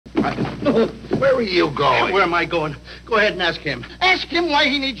Where are you going? Where am I going? Go ahead and ask him. Ask him why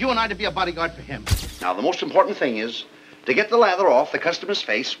he needs you and I to be a bodyguard for him. Now, the most important thing is to get the lather off the customer's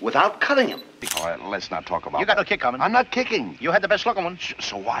face without cutting him. All right, let's not talk about You got no kick coming. I'm not kicking. You had the best looking one.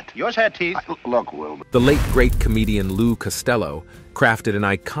 So what? Yours had teeth. Look, Wilbur. The late great comedian Lou Costello crafted an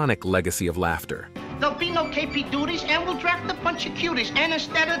iconic legacy of laughter. There'll be no KP duties, and we'll draft a bunch of cuties. And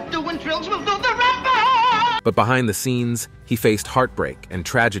instead of doing drills, we'll do the rumba! But behind the scenes, he faced heartbreak and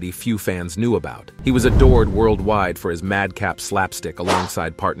tragedy few fans knew about. He was adored worldwide for his madcap slapstick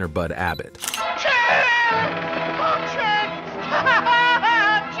alongside partner Bud Abbott.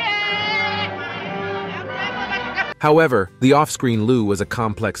 However, the off-screen Lou was a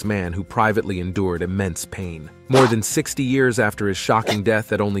complex man who privately endured immense pain. More than 60 years after his shocking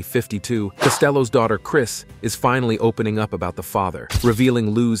death at only 52, Costello's daughter Chris is finally opening up about the father,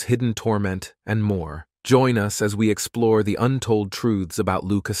 revealing Lou's hidden torment and more. Join us as we explore the untold truths about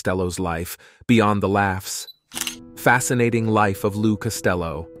Lou Costello's life, beyond the laughs. Fascinating life of Lou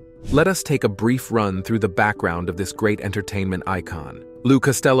Costello. Let us take a brief run through the background of this great entertainment icon. Lou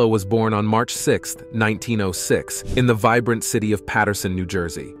Costello was born on March 6, 1906, in the vibrant city of Paterson, New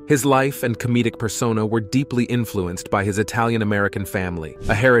Jersey. His life and comedic persona were deeply influenced by his Italian-American family,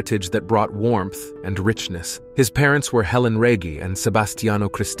 a heritage that brought warmth and richness. His parents were Helen Reggi and Sebastiano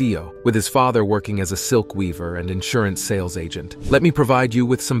Cristillo, with his father working as a silk weaver and insurance sales agent. Let me provide you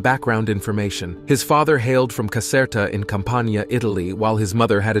with some background information. His father hailed from Caserta in Campania, Italy, while his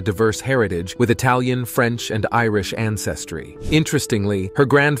mother had a diverse heritage with Italian, French, and Irish ancestry. Interestingly, her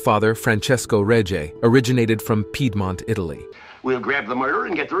grandfather, Francesco Regge, originated from Piedmont, Italy. We'll grab the murderer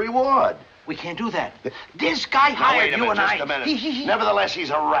and get the reward. We can't do that. This guy hired you and I. Just a minute. Nevertheless,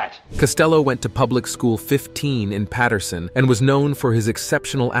 he's a rat. Costello went to public school 15 in Paterson and was known for his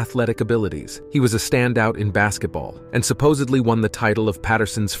exceptional athletic abilities. He was a standout in basketball and supposedly won the title of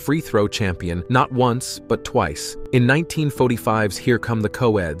Paterson's free throw champion not once, but twice. In 1945's Here Come the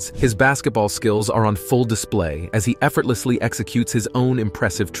Co-Eds, his basketball skills are on full display as he effortlessly executes his own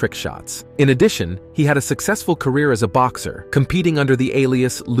impressive trick shots. In addition, he had a successful career as a boxer, competing under the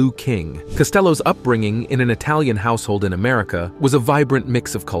alias Lou King. Costello's upbringing in an Italian household in America was a vibrant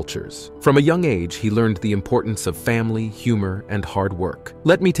mix of cultures. From a young age, he learned the importance of family, humor, and hard work.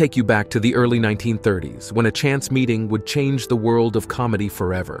 Let me take you back to the early 1930s, when a chance meeting would change the world of comedy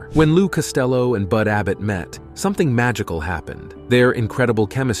forever. When Lou Costello and Bud Abbott met, something magical happened. Their incredible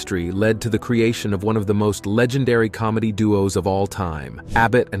chemistry led to the creation of one of the most legendary comedy duos of all time,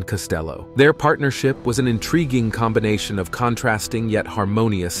 Abbott and Costello. Their partnership was an intriguing combination of contrasting yet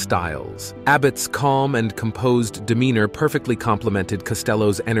harmonious styles. Abbott's calm and composed demeanor perfectly complemented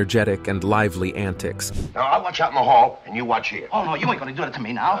Costello's energetic and lively antics. Now, I'll watch out in the hall, and you watch here. Oh, no, you ain't gonna do it to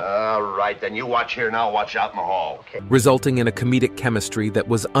me now. All right, then you watch here, and I'll watch out in the hall. Okay. Resulting in a comedic chemistry that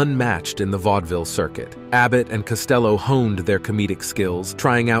was unmatched in the vaudeville circuit. Abbott and Costello honed their comedic skills,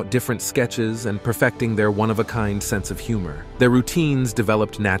 trying out different sketches and perfecting their one-of-a-kind sense of humor. Their routines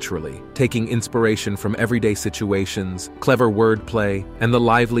developed naturally, taking inspiration from everyday situations, clever wordplay, and the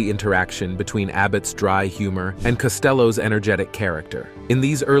lively interaction between Abbott's dry humor and Costello's energetic character. In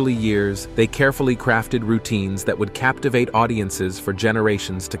these early years, they carefully crafted routines that would captivate audiences for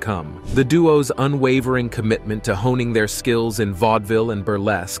generations to come. The duo's unwavering commitment to honing their skills in vaudeville and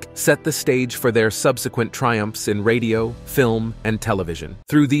burlesque set the stage for their subsequent triumphs in radio, film, and television.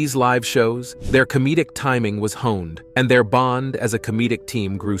 Through these live shows, their comedic timing was honed, and their bond as a comedic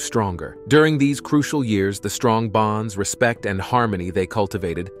team grew stronger. During these crucial years, the strong bonds, respect, and harmony they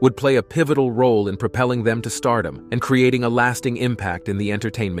cultivated would play a pivotal role in propelling them to stardom and creating a lasting impact in the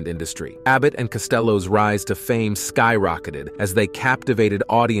entertainment industry. Abbott and Costello's rise to fame skyrocketed as they captivated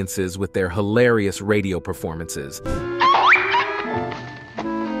audiences with their hilarious radio performances.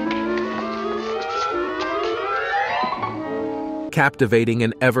 Captivating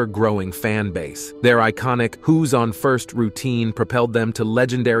an ever-growing fan base. Their iconic Who's on First routine propelled them to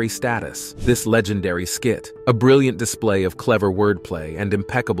legendary status. This legendary skit, a brilliant display of clever wordplay and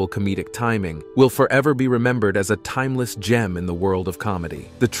impeccable comedic timing, will forever be remembered as a timeless gem in the world of comedy.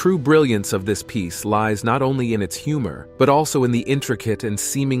 The true brilliance of this piece lies not only in its humor, but also in the intricate and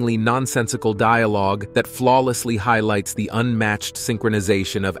seemingly nonsensical dialogue that flawlessly highlights the unmatched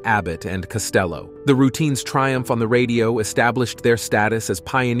synchronization of Abbott and Costello. The routine's triumph on the radio established their status as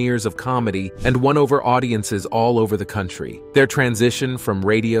pioneers of comedy and won over audiences all over the country. Their transition from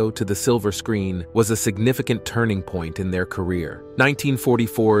radio to the silver screen was a significant turning point in their career.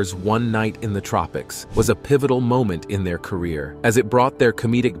 1944's One Night in the Tropics was a pivotal moment in their career, as it brought their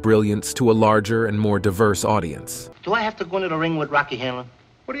comedic brilliance to a larger and more diverse audience. Do I have to go into the ring with Rocky Hanlon?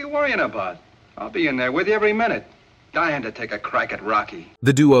 What are you worrying about? I'll be in there with you every minute. dying to take a crack at Rocky.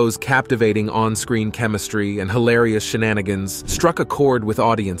 The duo's captivating on-screen chemistry and hilarious shenanigans struck a chord with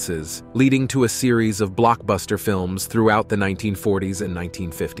audiences, leading to a series of blockbuster films throughout the 1940s and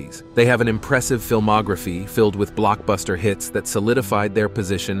 1950s. They have an impressive filmography filled with blockbuster hits that solidified their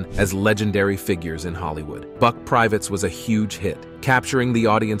position as legendary figures in Hollywood. Buck Privates was a huge hit, capturing the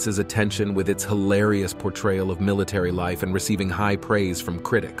audience's attention with its hilarious portrayal of military life and receiving high praise from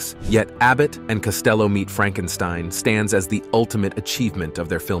critics. Yet Abbott and Costello Meet Frankenstein stands as the ultimate achievement of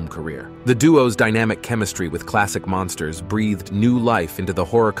their film career. The duo's dynamic chemistry with classic monsters breathed new life into the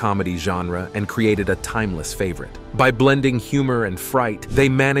horror comedy genre and created a timeless favorite. By blending humor and fright, they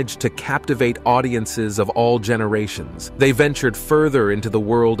managed to captivate audiences of all generations. They ventured further into the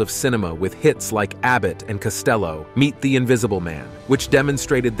world of cinema with hits like Abbott and Costello Meet the Invisible Man, which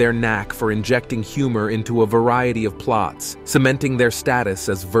demonstrated their knack for injecting humor into a variety of plots, cementing their status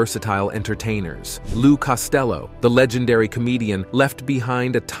as versatile entertainers. Lou Costello, the legendary comedian, left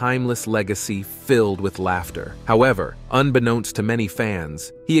behind a timeless legacy filled with laughter. However, unbeknownst to many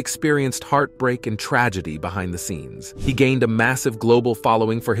fans, he experienced heartbreak and tragedy behind the scenes. He gained a massive global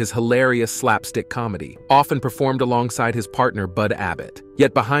following for his hilarious slapstick comedy, often performed alongside his partner Bud Abbott.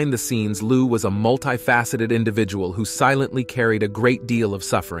 Yet behind the scenes, Lou was a multifaceted individual who silently carried a great deal of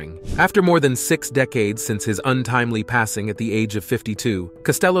suffering. After more than 6 decades since his untimely passing at the age of 52,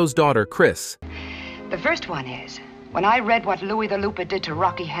 Costello's daughter, Chris. The first one is, when I read what Louis the Looper did to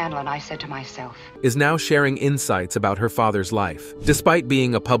Rocky Hanlon, I said to myself, is now sharing insights about her father's life. Despite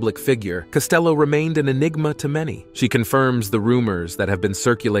being a public figure, Costello remained an enigma to many. She confirms the rumors that have been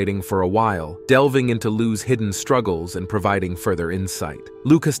circulating for a while, delving into Lou's hidden struggles and providing further insight.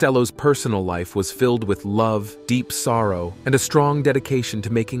 Lou Costello's personal life was filled with love, deep sorrow, and a strong dedication to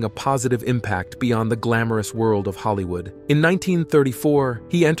making a positive impact beyond the glamorous world of Hollywood. In 1934,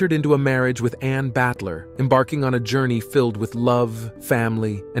 he entered into a marriage with Ann Battler, embarking on a journey filled with love,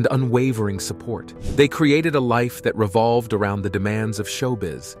 family, and unwavering support. They created a life that revolved around the demands of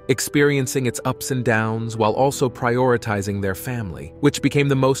showbiz, experiencing its ups and downs while also prioritizing their family, which became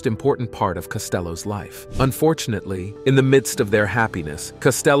the most important part of Costello's life. Unfortunately, in the midst of their happiness,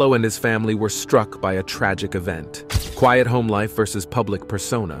 Costello and his family were struck by a tragic event. Quiet home life versus public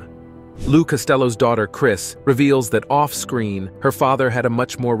persona. Lou Costello's daughter, Chris, reveals that off-screen, her father had a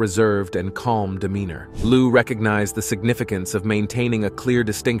much more reserved and calm demeanor. Lou recognized the significance of maintaining a clear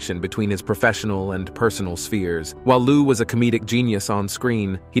distinction between his professional and personal spheres. While Lou was a comedic genius on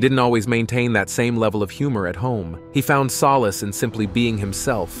screen, he didn't always maintain that same level of humor at home. He found solace in simply being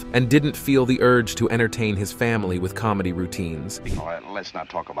himself and didn't feel the urge to entertain his family with comedy routines. Let's not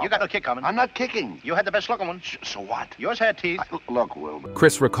talk about You got no kick coming. I'm not kicking. You had the best looking one. So what? Yours had teeth. Look, Wilbur.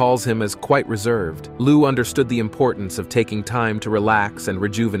 Chris recalls him as quite reserved. Lou understood the importance of taking time to relax and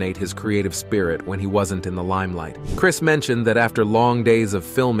rejuvenate his creative spirit when he wasn't in the limelight. Chris mentioned that after long days of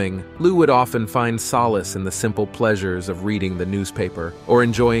filming, Lou would often find solace in the simple pleasures of reading the newspaper or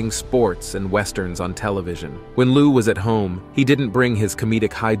enjoying sports and westerns on television. When Lou was at home, he didn't bring his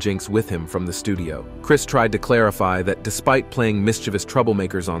comedic hijinks with him from the studio. Chris tried to clarify that despite playing mischievous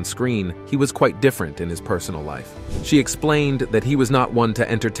troublemakers on screen, he was quite different in his personal life. She explained that he was not one to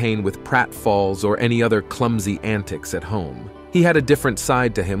entertain with pratfalls or any other clumsy antics at home. He had a different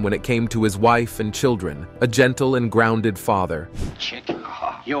side to him when it came to his wife and children, a gentle and grounded father. Chick,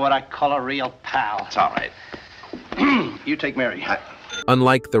 you're what I call a real pal. It's all right. You take Mary.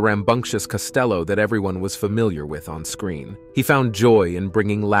 Unlike the rambunctious Costello that everyone was familiar with on screen, he found joy in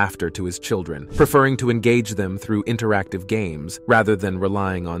bringing laughter to his children, preferring to engage them through interactive games rather than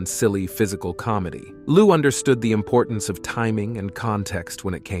relying on silly physical comedy. Lou understood the importance of timing and context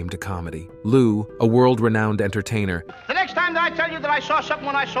when it came to comedy. Lou, a world-renowned entertainer, The next time that I tell you that I saw something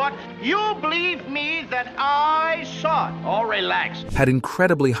when I saw it, you believe me that I saw it. Oh, relax. had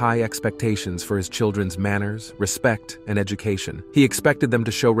incredibly high expectations for his children's manners, respect, and education. He expected them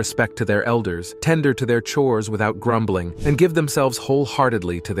to show respect to their elders, tender to their chores without grumbling, and give themselves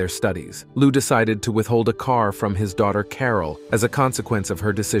wholeheartedly to their studies. Lou decided to withhold a car from his daughter Carol as a consequence of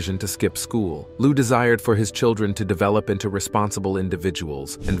her decision to skip school. Lou desired for his children to develop into responsible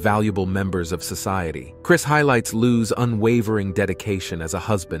individuals and valuable members of society. Chris highlights Lou's unwavering dedication as a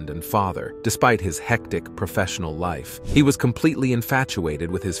husband and father, despite his hectic professional life. He was completely infatuated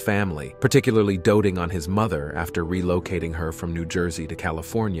with his family, particularly doting on his mother after relocating her from New Jersey to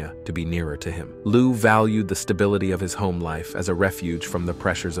California to be nearer to him. Lou valued the stability of his home life as a refuge from the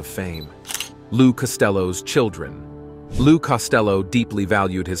pressures of fame. Lou Costello's children. Lou Costello deeply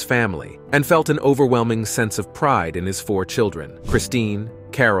valued his family and felt an overwhelming sense of pride in his 4 children, Christine,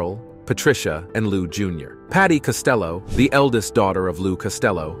 Carol, Patricia, and Lou Jr. Patty Costello, the eldest daughter of Lou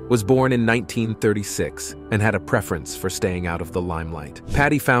Costello, was born in 1936 and had a preference for staying out of the limelight.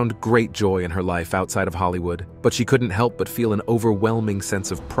 Patty found great joy in her life outside of Hollywood, but she couldn't help but feel an overwhelming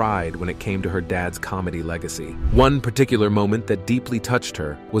sense of pride when it came to her dad's comedy legacy. One particular moment that deeply touched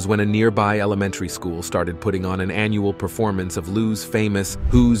her was when a nearby elementary school started putting on an annual performance of Lou's famous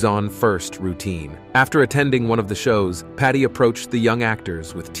 "Who's on First" routine. After attending one of the shows, Patty approached the young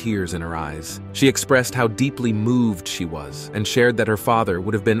actors with tears in her eyes. She expressed how deeply moved she was and shared that her father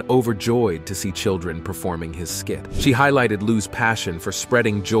would have been overjoyed to see children performing his skit. She highlighted Lou's passion for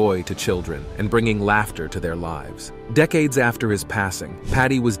spreading joy to children and bringing laughter to their lives. Decades after his passing,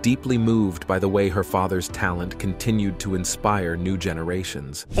 Patty was deeply moved by the way her father's talent continued to inspire new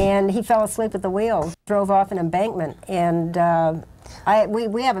generations. And he fell asleep at the wheel, drove off an embankment, and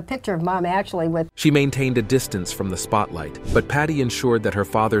we have a picture of Mom actually with... She maintained a distance from the spotlight, but Patty ensured that her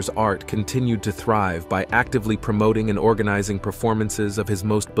father's art continued to thrive by actively promoting and organizing performances of his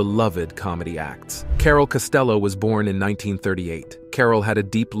most beloved comedy acts. Carol Costello was born in 1938. Carol had a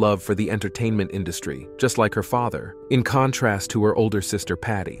deep love for the entertainment industry, just like her father, in contrast to her older sister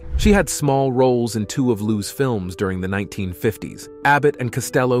Patty. She had small roles in two of Lou's films during the 1950s. Abbott and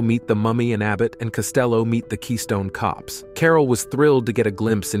Costello Meet the Mummy and Abbott and Costello Meet the Keystone Cops. Carol was thrilled to get a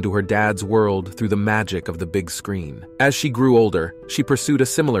glimpse into her dad's world through the magic of the big screen. As she grew older, she pursued a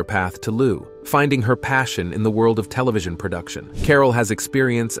similar path to Lou, finding her passion in the world of television production. Carol has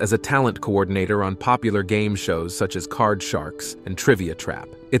experience as a talent coordinator on popular game shows such as Card Sharks and Trivia Trap.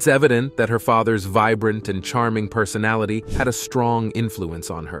 It's evident that her father's vibrant and charming personality had a strong influence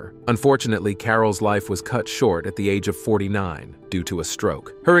on her. Unfortunately, Carol's life was cut short at the age of 49 due to a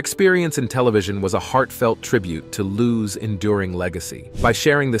stroke. Her experience in television was a heartfelt tribute to Lou's enduring legacy. By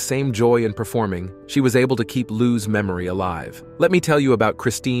sharing the same joy in performing, she was able to keep Lou's memory alive. Let me tell you about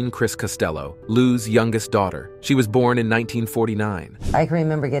Christine "Chris" Costello, Lou's youngest daughter. She was born in 1949. I can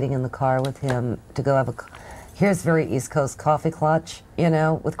remember getting in the car with him to go have a... Here's very East Coast coffee clutch, you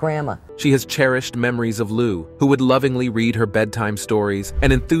know, with Grandma. She has cherished memories of Lou, who would lovingly read her bedtime stories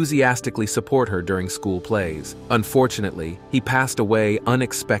and enthusiastically support her during school plays. Unfortunately, he passed away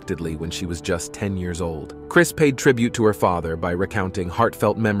unexpectedly when she was just 10 years old. Chris paid tribute to her father by recounting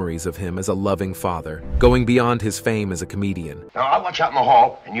heartfelt memories of him as a loving father, going beyond his fame as a comedian. Now, I'll watch out in the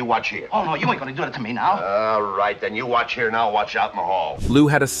hall, and you watch here. Oh, no, you ain't gonna do that to me now. All right, then you watch here, and I'll watch out in the hall. Lou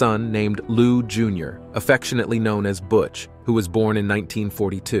had a son named Lou Jr., affectionately known as Butch, who was born in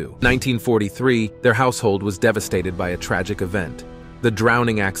 1942. 1943, their household was devastated by a tragic event: the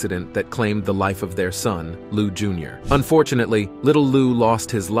drowning accident that claimed the life of their son, Lou Jr. Unfortunately, little Lou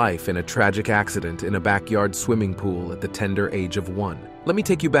lost his life in a tragic accident in a backyard swimming pool at the tender age of 1. Let me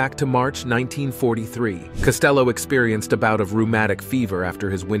take you back to March 1943. Costello experienced a bout of rheumatic fever after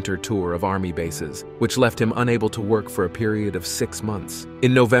his winter tour of Army bases, which left him unable to work for a period of 6 months.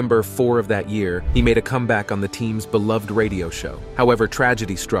 In November 4 of that year, he made a comeback on the team's beloved radio show. However,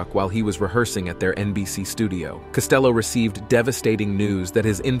 tragedy struck while he was rehearsing at their NBC studio. Costello received devastating news that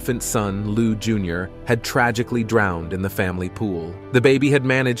his infant son, Lou Jr., had tragically drowned in the family pool. The baby had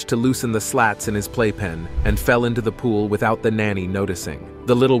managed to loosen the slats in his playpen and fell into the pool without the nanny noticing.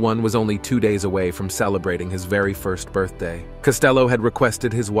 The little one was only 2 days away from celebrating his very first birthday. Costello had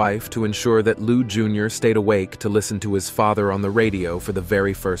requested his wife to ensure that Lou Jr. stayed awake to listen to his father on the radio for the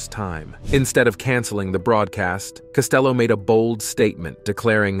very first time. Instead of canceling the broadcast, Costello made a bold statement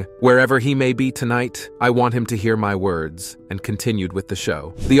declaring, "Wherever he may be tonight, I want him to hear my words," and continued with the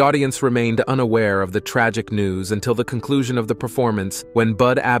show. The audience remained unaware of the tragic news until the conclusion of the performance, when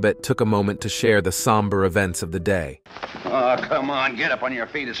Bud Abbott took a moment to share the somber events of the day. Oh, come on, get up on your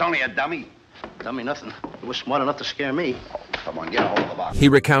feet. It's only a dummy. Dummy nothing. It was smart enough to scare me. Come on, get a hold of the box. He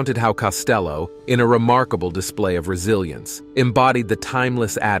recounted how Costello, in a remarkable display of resilience, embodied the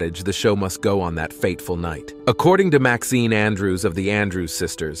timeless adage the show must go on that fateful night. According to Maxine Andrews of the Andrews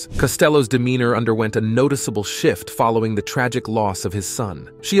Sisters, Costello's demeanor underwent a noticeable shift following the tragic loss of his son.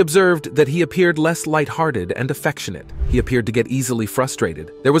 She observed that he appeared less lighthearted and affectionate. He appeared to get easily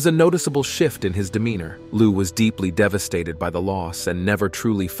frustrated. There was a noticeable shift in his demeanor. Lou was deeply devastated by the loss and never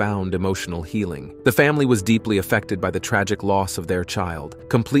truly found emotional healing. The family was deeply affected by the tragic loss of their child,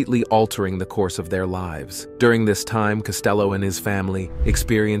 completely altering the course of their lives. During this time, Costello and his family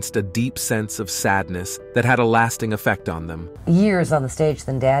experienced a deep sense of sadness that had a lasting effect on them. Years on the stage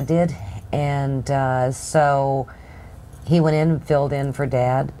than Dad did, and so He went in and filled in for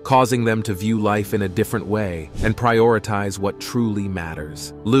Dad. causing them to view life in a different way and prioritize what truly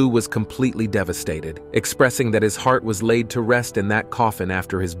matters. Lou was completely devastated, expressing that his heart was laid to rest in that coffin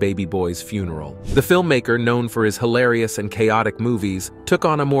after his baby boy's funeral. The filmmaker, known for his hilarious and chaotic movies, took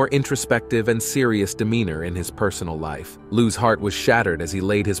on a more introspective and serious demeanor in his personal life. Lou's heart was shattered as he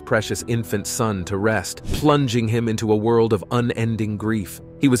laid his precious infant son to rest, plunging him into a world of unending grief.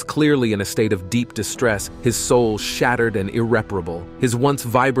 He was clearly in a state of deep distress, his soul shattered and irreparable. His once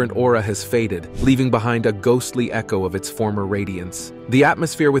vibrant aura has faded, leaving behind a ghostly echo of its former radiance. The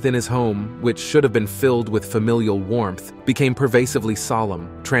atmosphere within his home, which should have been filled with familial warmth, became pervasively solemn,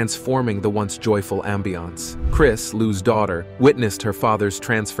 transforming the once joyful ambiance. Chris, Lou's daughter, witnessed her father's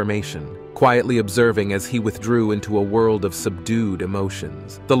transformation, quietly observing as he withdrew into a world of subdued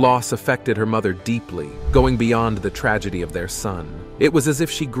emotions. The loss affected her mother deeply, going beyond the tragedy of their son. It was as if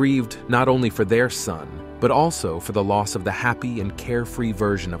she grieved not only for their son, but also for the loss of the happy and carefree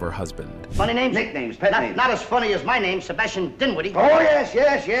version of her husband. Funny names? Nicknames, pet names. Not as funny as my name, Sebastian Dinwiddie. Oh, yes.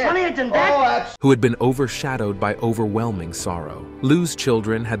 Funnier than that? Oh, that's... Who had been overshadowed by overwhelming sorrow. Lou's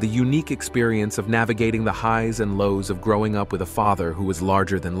children had the unique experience of navigating the highs and lows of growing up with a father who was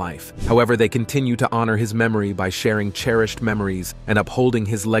larger than life. However, they continue to honor his memory by sharing cherished memories and upholding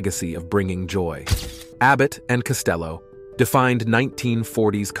his legacy of bringing joy. Abbott and Costello defined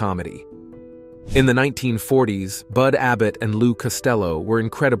 1940s comedy. In the 1940s, Bud Abbott and Lou Costello were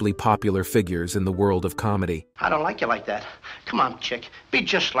incredibly popular figures in the world of comedy. I don't like you like that. Come on, chick. Be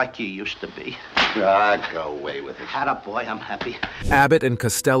just like you used to be. Go away with it. Attaboy, I'm happy. Abbott and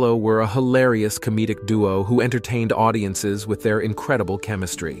Costello were a hilarious comedic duo who entertained audiences with their incredible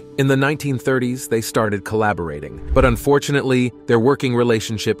chemistry. In the 1930s, they started collaborating, but unfortunately, their working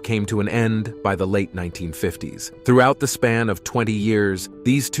relationship came to an end by the late 1950s. Throughout the span of 20 years,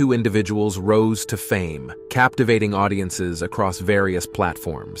 these two individuals rose to fame, captivating audiences across various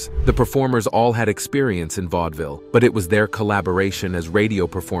platforms. The performers all had experience in vaudeville, but it was their collaboration as radio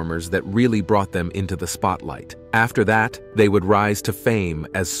performers that really brought them into the spotlight. After that, they would rise to fame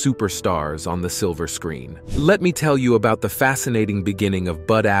as superstars on the silver screen. Let me tell you about the fascinating beginning of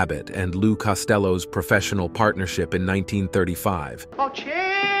Bud Abbott and Lou Costello's professional partnership in 1935. Oh, chick!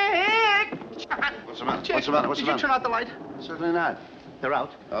 What's the matter? Chick, What's the matter? did you turn out the light? Certainly not. They're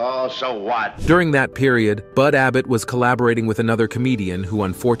out. Oh, so what? During that period, Bud Abbott was collaborating with another comedian who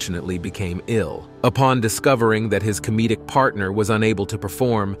unfortunately became ill. Upon discovering that his comedic partner was unable to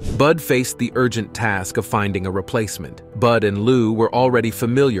perform, Bud faced the urgent task of finding a replacement. Bud and Lou were already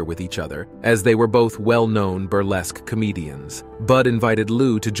familiar with each other, as they were both well-known burlesque comedians. Bud invited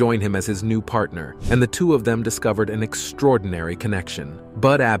Lou to join him as his new partner, and the two of them discovered an extraordinary connection.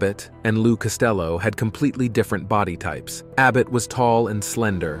 Bud Abbott and Lou Costello had completely different body types. Abbott was tall and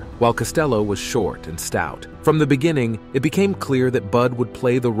slender, while Costello was short and stout. From the beginning, it became clear that Bud would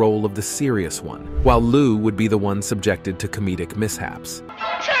play the role of the serious one, while Lou would be the one subjected to comedic mishaps.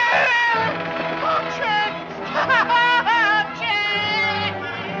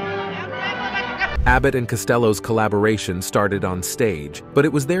 Abbott and Costello's collaboration started on stage, but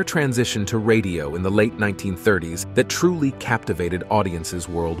it was their transition to radio in the late 1930s that truly captivated audiences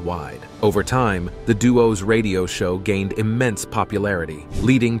worldwide. Over time, the duo's radio show gained immense popularity,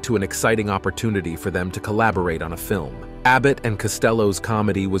 leading to an exciting opportunity for them to collaborate on a film. Abbott and Costello's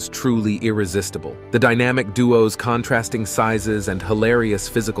comedy was truly irresistible. The dynamic duo's contrasting sizes and hilarious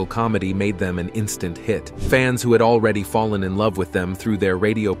physical comedy made them an instant hit. Fans who had already fallen in love with them through their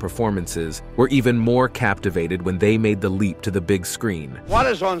radio performances were even more captivated when they made the leap to the big screen. What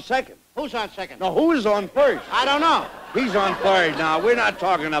is on second? Who's on second? No, who is on first? I don't know. He's on third now. We're not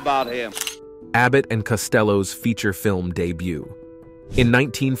talking about him. Abbott and Costello's feature film debut. In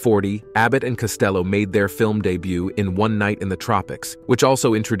 1940, Abbott and Costello made their film debut in One Night in the Tropics, which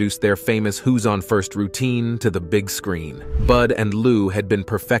also introduced their famous Who's on First routine to the big screen. Bud and Lou had been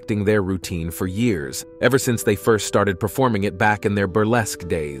perfecting their routine for years, ever since they first started performing it back in their burlesque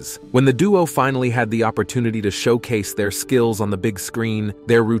days. When the duo finally had the opportunity to showcase their skills on the big screen,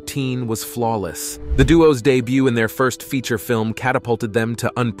 their routine was flawless. The duo's debut in their first feature film catapulted them to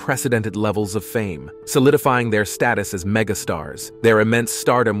unprecedented levels of fame, solidifying their status as megastars. Their immense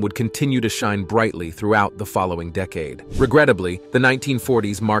stardom would continue to shine brightly throughout the following decade. Regrettably, the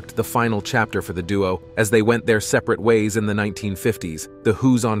 1940s marked the final chapter for the duo as they went their separate ways in the 1950s, the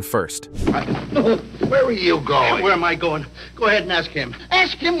Who's on First. Where are you going? Where am I going? Go ahead and ask him.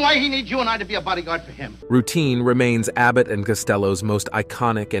 Ask him why he needs you and I to be a bodyguard for him. Routine remains Abbott and Costello's most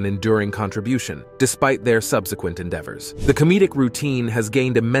iconic and enduring contribution, despite their subsequent endeavors. The comedic routine has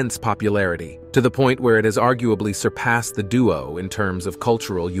gained immense popularity, to the point where it has arguably surpassed the duo in terms of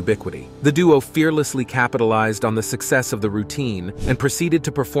cultural ubiquity. The duo fearlessly capitalized on the success of the routine and proceeded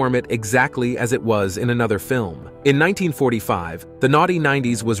to perform it exactly as it was in another film. In 1945, The Naughty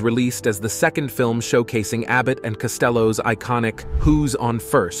 90s was released as the second film showcasing Abbott and Costello's iconic "Who's on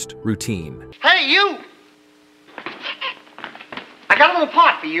First" routine. Hey, you! I got a little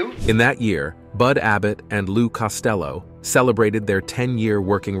part for you. In that year, Bud Abbott and Lou Costello celebrated their 10-year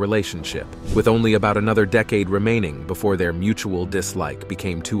working relationship, with only about another decade remaining before their mutual dislike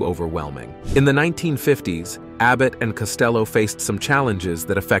became too overwhelming. In the 1950s, Abbott and Costello faced some challenges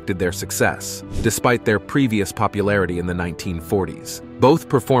that affected their success, despite their previous popularity in the 1940s. Both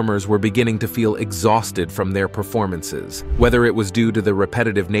performers were beginning to feel exhausted from their performances, whether it was due to the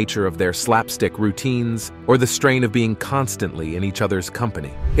repetitive nature of their slapstick routines or the strain of being constantly in each other's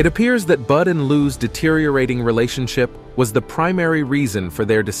company. It appears that Bud and Lou's deteriorating relationship was the primary reason for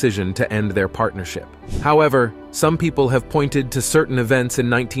their decision to end their partnership. However, some people have pointed to certain events in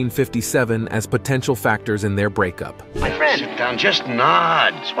 1957 as potential factors in their breakup. My friend, sit down. Just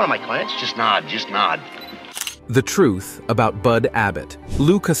nod. It's one of my clients. Just nod. Just nod. The truth about Bud Abbott.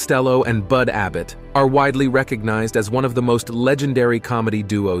 Lou Costello and Bud Abbott are widely recognized as one of the most legendary comedy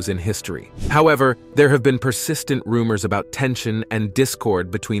duos in history. However, there have been persistent rumors about tension and discord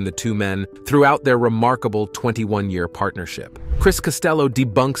between the two men throughout their remarkable 21-year partnership. Chris Costello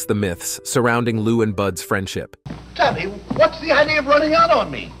debunks the myths surrounding Lou and Bud's friendship. Tell me, what's the idea of running out on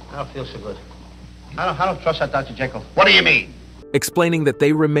me? I don't feel so good. I don't trust that Dr. Jekyll. What do you mean? Explaining that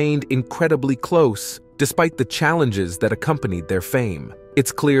they remained incredibly close despite the challenges that accompanied their fame.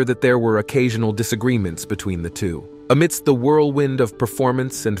 It's clear that there were occasional disagreements between the two. Amidst the whirlwind of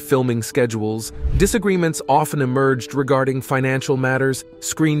performance and filming schedules, disagreements often emerged regarding financial matters,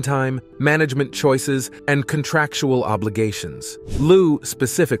 screen time, management choices, and contractual obligations. Lou,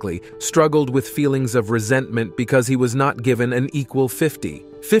 specifically, struggled with feelings of resentment because he was not given an equal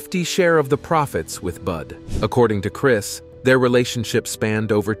 50-50 share of the profits with Bud. According to Chris, their relationship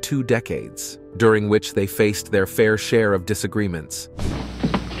spanned over 2 decades, during which they faced their fair share of disagreements.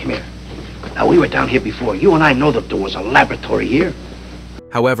 Come here. Now, we were down here before. You and I know that there was a laboratory here.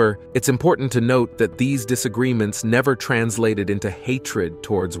 However, it's important to note that these disagreements never translated into hatred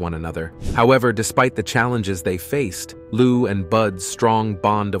towards one another. However, despite the challenges they faced, Lou and Bud's strong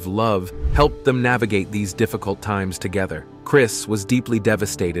bond of love helped them navigate these difficult times together. Chris was deeply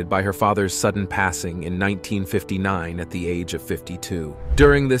devastated by her father's sudden passing in 1959 at the age of 52.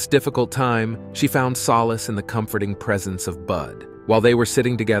 During this difficult time, she found solace in the comforting presence of Bud. While they were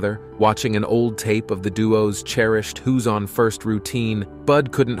sitting together, watching an old tape of the duo's cherished Who's on First routine,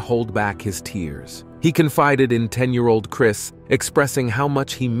 Bud couldn't hold back his tears. He confided in 10-year-old Chris, expressing how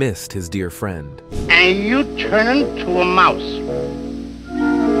much he missed his dear friend. And you turn into a mouse.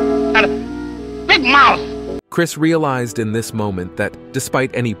 A big mouse! Chris realized in this moment that,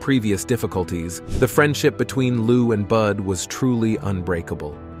 despite any previous difficulties, the friendship between Lou and Bud was truly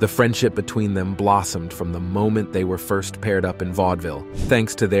unbreakable. The friendship between them blossomed from the moment they were first paired up in vaudeville,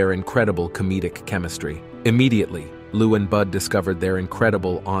 thanks to their incredible comedic chemistry. Immediately, Lou and Bud discovered their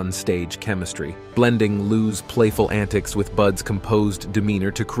incredible on-stage chemistry, blending Lou's playful antics with Bud's composed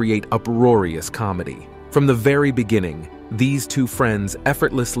demeanor to create uproarious comedy. From the very beginning, these two friends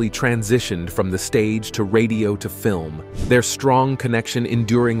effortlessly transitioned from the stage to radio to film, their strong connection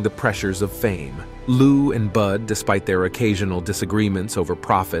enduring the pressures of fame. Lou and Bud, despite their occasional disagreements over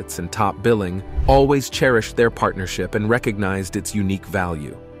profits and top billing, always cherished their partnership and recognized its unique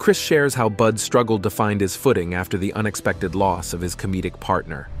value. Chris shares how Bud struggled to find his footing after the unexpected loss of his comedic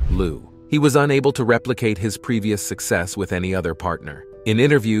partner, Lou. He was unable to replicate his previous success with any other partner. In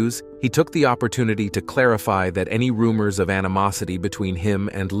interviews, he took the opportunity to clarify that any rumors of animosity between him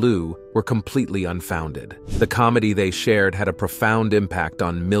and Lou were completely unfounded. The comedy they shared had a profound impact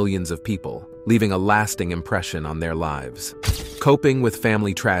on millions of people, leaving a lasting impression on their lives. Coping with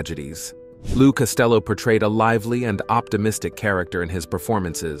family tragedies. Lou Costello portrayed a lively and optimistic character in his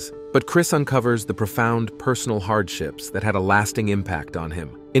performances, but Chris uncovers the profound personal hardships that had a lasting impact on him.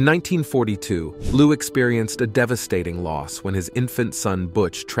 In 1942, Lou experienced a devastating loss when his infant son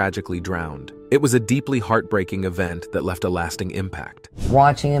Butch tragically drowned. It was a deeply heartbreaking event that left a lasting impact.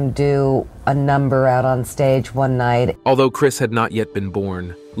 Watching him do a number out on stage one night. Although Chris had not yet been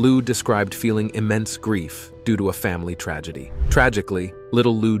born, Lou described feeling immense grief due to a family tragedy. Tragically,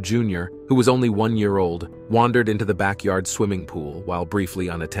 little Lou Jr., who was only 1 year old, wandered into the backyard swimming pool while briefly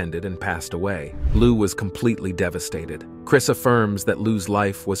unattended and passed away. Lou was completely devastated. Chris affirms that Lou's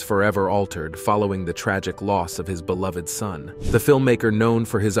life was forever altered following the tragic loss of his beloved son. The filmmaker, known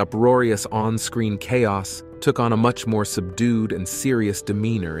for his uproarious on-screen chaos, took on a much more subdued and serious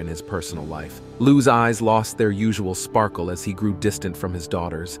demeanor in his personal life. Lou's eyes lost their usual sparkle as he grew distant from his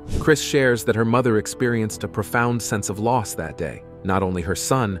daughters. Chris shares that her mother experienced a profound sense of loss that day. Not only her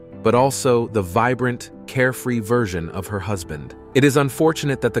son, but also the vibrant, carefree version of her husband. It is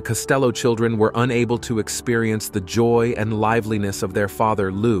unfortunate that the Costello children were unable to experience the joy and liveliness of their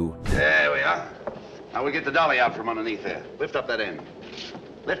father, Lou. There we are. Now we get the dolly out from underneath there. Lift up that end.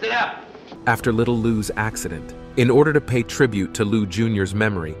 Lift it up. After little Lou's accident, in order to pay tribute to Lou Jr.'s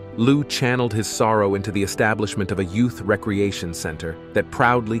memory, Lou channeled his sorrow into the establishment of a youth recreation center that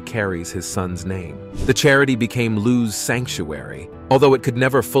proudly carries his son's name. The charity became Lou's sanctuary, although it could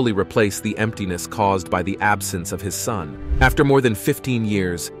never fully replace the emptiness caused by the absence of his son. After more than 15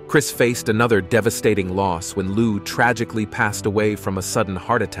 years, Chris faced another devastating loss when Lou tragically passed away from a sudden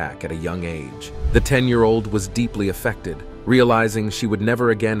heart attack at a young age. The 10-year-old was deeply affected, realizing she would never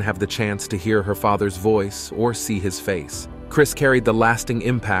again have the chance to hear her father's voice or see his face. Chris carried the lasting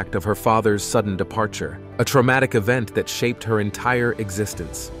impact of her father's sudden departure, a traumatic event that shaped her entire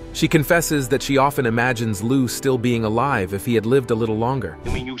existence. She confesses that she often imagines Lou still being alive if he had lived a little longer.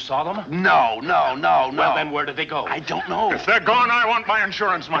 You mean you saw them? No. Well, then where did they go? I don't know. If they're gone, I want my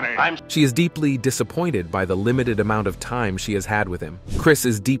insurance money. She is deeply disappointed by the limited amount of time she has had with him. Chris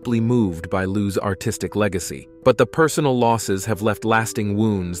is deeply moved by Lou's artistic legacy, but the personal losses have left lasting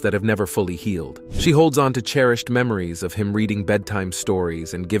wounds that have never fully healed. She holds on to cherished memories of him reading bedtime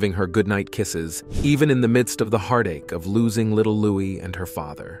stories and giving her goodnight kisses, even in the midst of the heartache of losing little Louie and her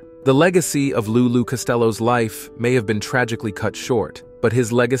father. The legacy of Lou Costello's life may have been tragically cut short, but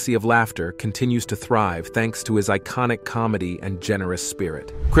his legacy of laughter continues to thrive thanks to his iconic comedy and generous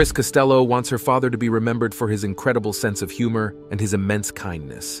spirit. Chris Costello wants her father to be remembered for his incredible sense of humor and his immense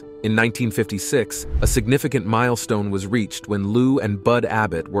kindness. In 1956, a significant milestone was reached when Lou and Bud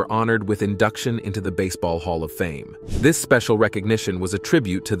Abbott were honored with induction into the Baseball Hall of Fame. This special recognition was a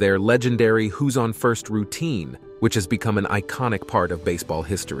tribute to their legendary Who's on First routine, which has become an iconic part of baseball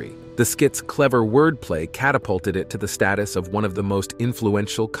history. The skit's clever wordplay catapulted it to the status of one of the most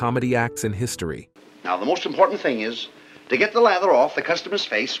influential comedy acts in history. Now, the most important thing is to get the lather off the customer's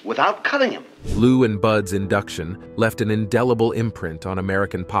face without cutting him. Lou and Bud's induction left an indelible imprint on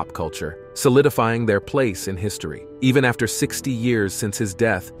American pop culture, solidifying their place in history. Even after 60 years since his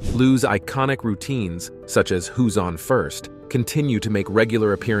death, Lou's iconic routines, such as Who's on First, continue to make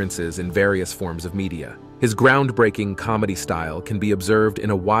regular appearances in various forms of media. His groundbreaking comedy style can be observed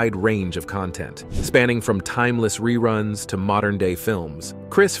in a wide range of content, spanning from timeless reruns to modern-day films.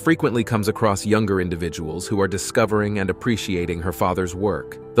 Chris frequently comes across younger individuals who are discovering and appreciating her father's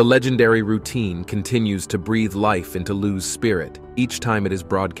work. The legendary routine continues to breathe life into Lou's spirit each time it is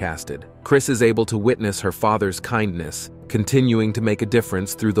broadcasted. Chris is able to witness her father's kindness, continuing to make a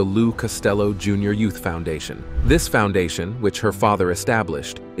difference through the Lou Costello Jr. Youth Foundation. This foundation, which her father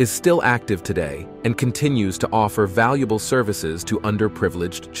established, is still active today and continues to offer valuable services to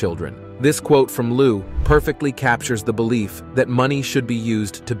underprivileged children. This quote from Lou perfectly captures the belief that money should be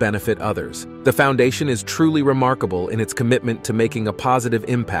used to benefit others. The foundation is truly remarkable in its commitment to making a positive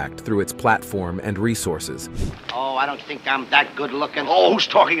impact through its platform and resources. Oh, I don't think I'm that good looking. Oh, who's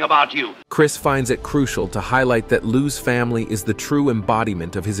talking about you? Chris finds it crucial to highlight that Lou's family is the true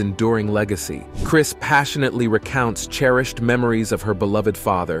embodiment of his enduring legacy. Chris passionately recounts cherished memories of her beloved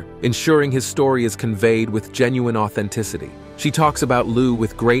father, ensuring his story is conveyed with genuine authenticity. She talks about Lou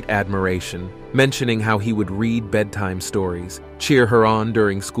with great admiration, mentioning how he would read bedtime stories, cheer her on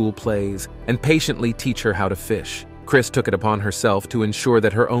during school plays, and patiently teach her how to fish. Chris took it upon herself to ensure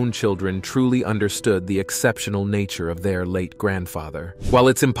that her own children truly understood the exceptional nature of their late grandfather. While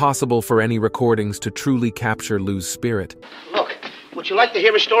it's impossible for any recordings to truly capture Lou's spirit. Look, would you like to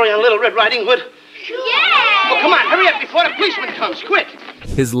hear a story on Little Red Riding Hood? Yeah! Oh, come on, hurry up before the policeman comes, quick!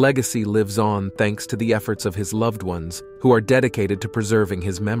 His legacy lives on thanks to the efforts of his loved ones, who are dedicated to preserving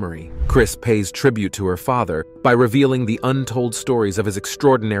his memory. Chris pays tribute to her father by revealing the untold stories of his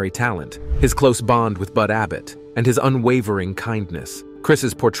extraordinary talent, his close bond with Bud Abbott, and his unwavering kindness.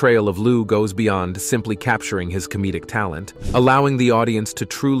 Chris's portrayal of Lou goes beyond simply capturing his comedic talent, allowing the audience to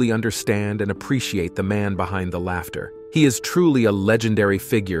truly understand and appreciate the man behind the laughter. He is truly a legendary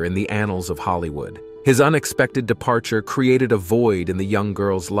figure in the annals of Hollywood. His unexpected departure created a void in the young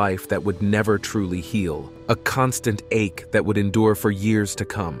girl's life that would never truly heal, a constant ache that would endure for years to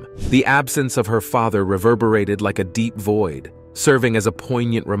come. The absence of her father reverberated like a deep void, serving as a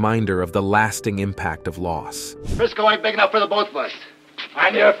poignant reminder of the lasting impact of loss. Frisco ain't big enough for the both of us.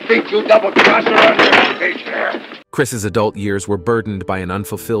 And you think you double-crosser on your face there? Chris's adult years were burdened by an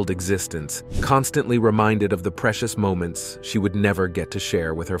unfulfilled existence, constantly reminded of the precious moments she would never get to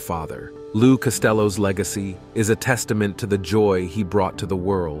share with her father. Lou Costello's legacy is a testament to the joy he brought to the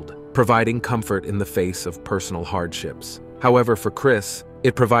world, providing comfort in the face of personal hardships. However, for Chris,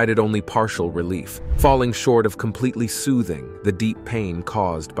 it provided only partial relief, falling short of completely soothing the deep pain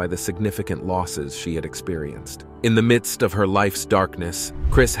caused by the significant losses she had experienced. In the midst of her life's darkness,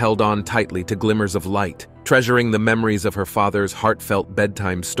 Chris held on tightly to glimmers of light, treasuring the memories of her father's heartfelt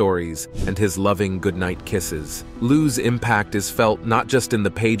bedtime stories and his loving goodnight kisses. Lou's impact is felt not just in the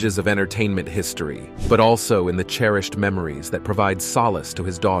pages of entertainment history, but also in the cherished memories that provide solace to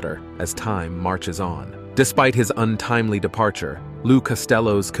his daughter as time marches on. Despite his untimely departure, Lou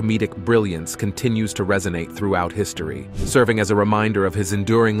Costello's comedic brilliance continues to resonate throughout history, serving as a reminder of his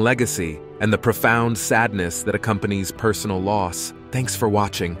enduring legacy and the profound sadness that accompanies personal loss. Thanks for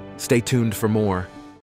watching. Stay tuned for more.